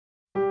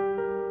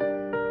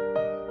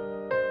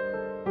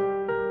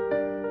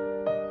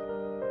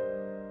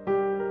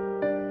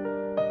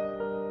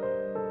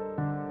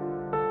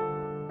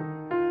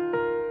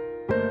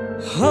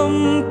हम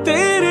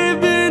तेरे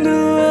बिन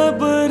अब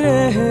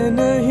रह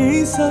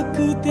नहीं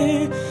सकते,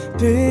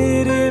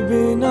 तेरे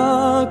बिना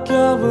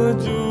क्या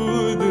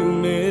वजूद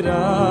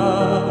मेरा।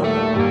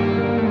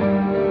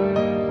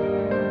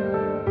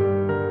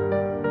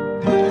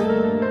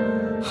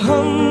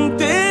 हम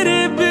तेरे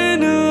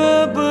बिन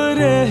अब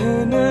रह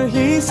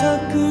नहीं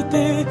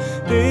सकते,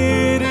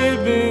 तेरे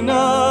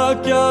बिना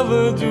क्या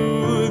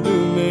वजूद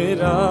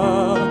मेरा।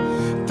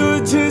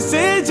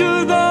 तुझसे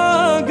जुदा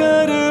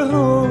अगर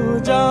हो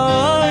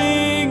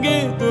जाएंगे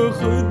तो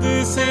खुद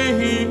से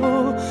ही हो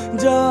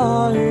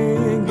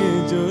जाएंगे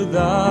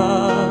जुदा।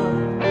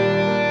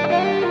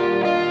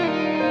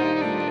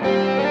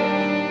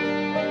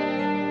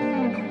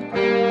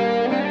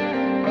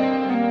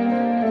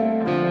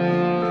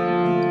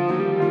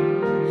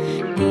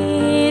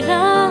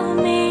 तेरा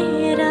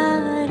मेरा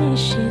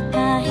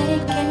रिश्ता है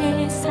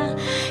कैसा,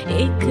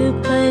 एक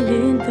पल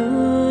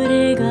दूर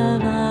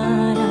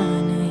गवारा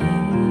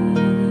नहीं।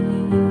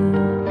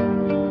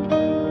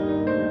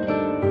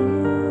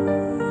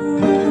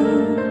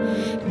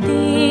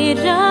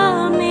 तेरा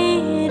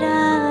मेरा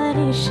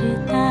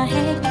रिश्ता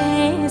है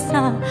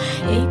कैसा,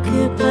 एक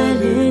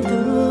पल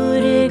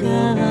दूर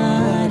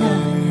गवारा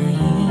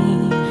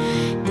नहीं।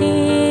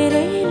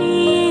 तेरे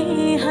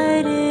लिए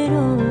हर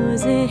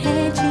रोज है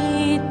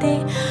जीते,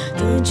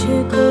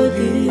 तुझको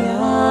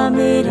दिया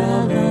मेरा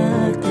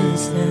वक्त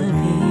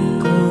सभी।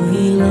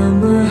 कोई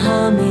लम्हा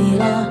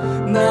मेरा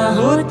ना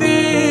हो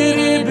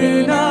तेरे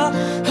बिना,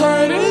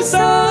 हर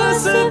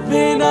सांस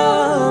पे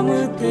नाम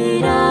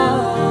तेरा।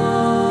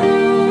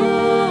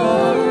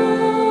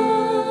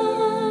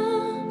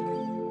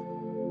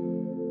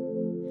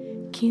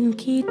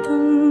 क्योंकि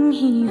तुम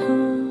ही हो,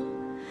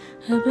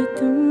 अब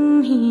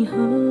तुम ही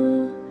हो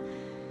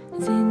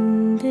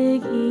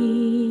जिंदगी,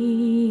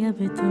 अब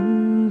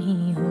तुम ही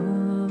हो।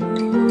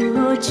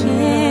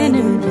 चैन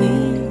भी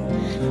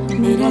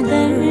मेरा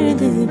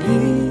दर्द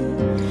भी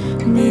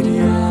मेरी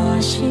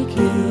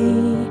आशिकी,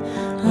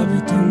 अब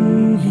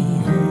तुम ही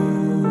हो।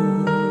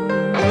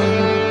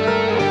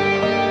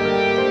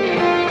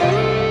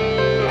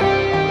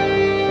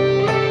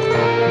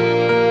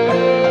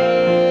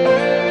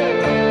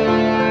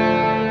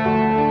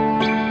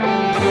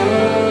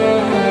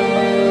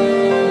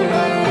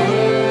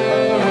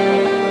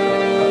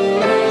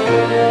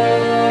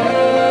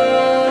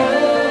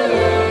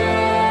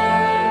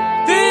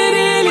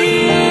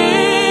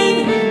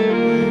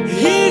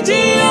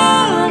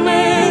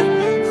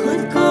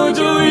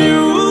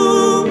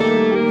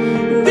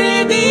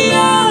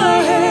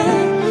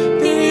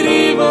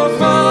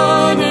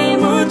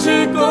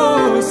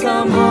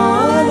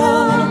 संभाला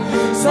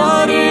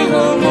सारे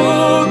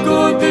गमों को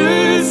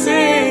दिल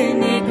से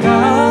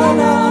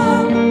निकाला,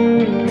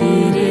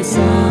 तेरे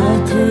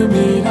साथ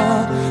मेरा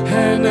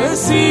है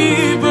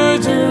नसीब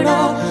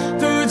जुड़ा,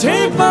 तुझे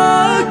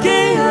पाके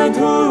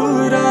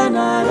अधूरा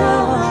ना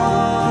रहा।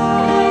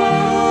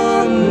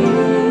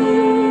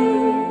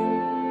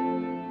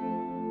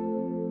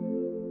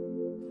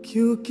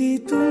 क्योंकि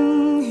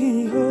तुम ही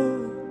हो,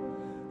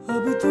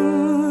 अब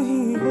तुम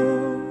ही हो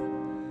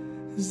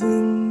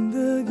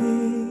जिंदगी,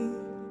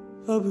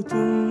 अब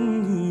तुम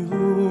ही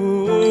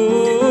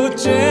हो।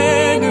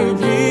 चैन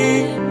भी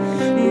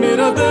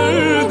मेरा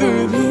दर्द